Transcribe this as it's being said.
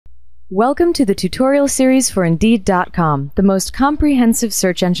Welcome to the tutorial series for Indeed.com, the most comprehensive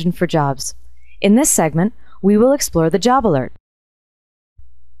search engine for jobs. In this segment, we will explore the job alert.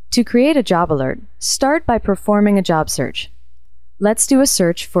 To create a job alert, start by performing a job search. Let's do a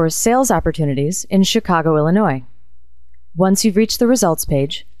search for sales opportunities in Chicago, Illinois. Once you've reached the results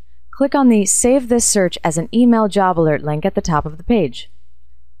page, click on the Save this search as an email job alert link at the top of the page.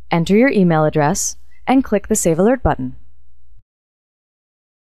 Enter your email address and click the Save Alert button.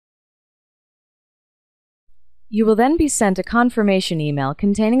 You will then be sent a confirmation email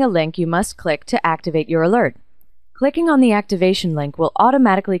containing a link you must click to activate your alert. Clicking on the activation link will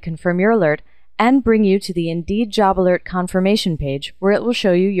automatically confirm your alert and bring you to the Indeed Job Alert confirmation page, where it will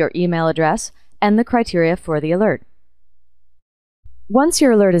show you your email address and the criteria for the alert. Once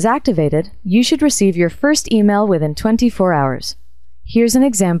your alert is activated, you should receive your first email within 24 hours. Here's an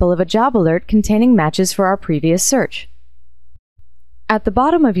example of a job alert containing matches for our previous search. At the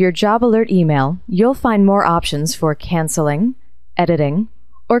bottom of your job alert email, you'll find more options for canceling, editing,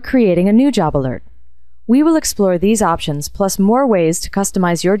 or creating a new job alert. We will explore these options plus more ways to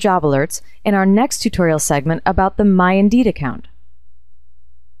customize your job alerts in our next tutorial segment about the My Indeed account.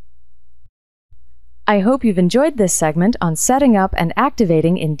 I hope you've enjoyed this segment on setting up and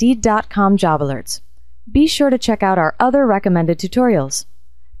activating Indeed.com job alerts. Be sure to check out our other recommended tutorials.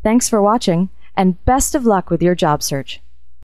 Thanks for watching, and best of luck with your job search.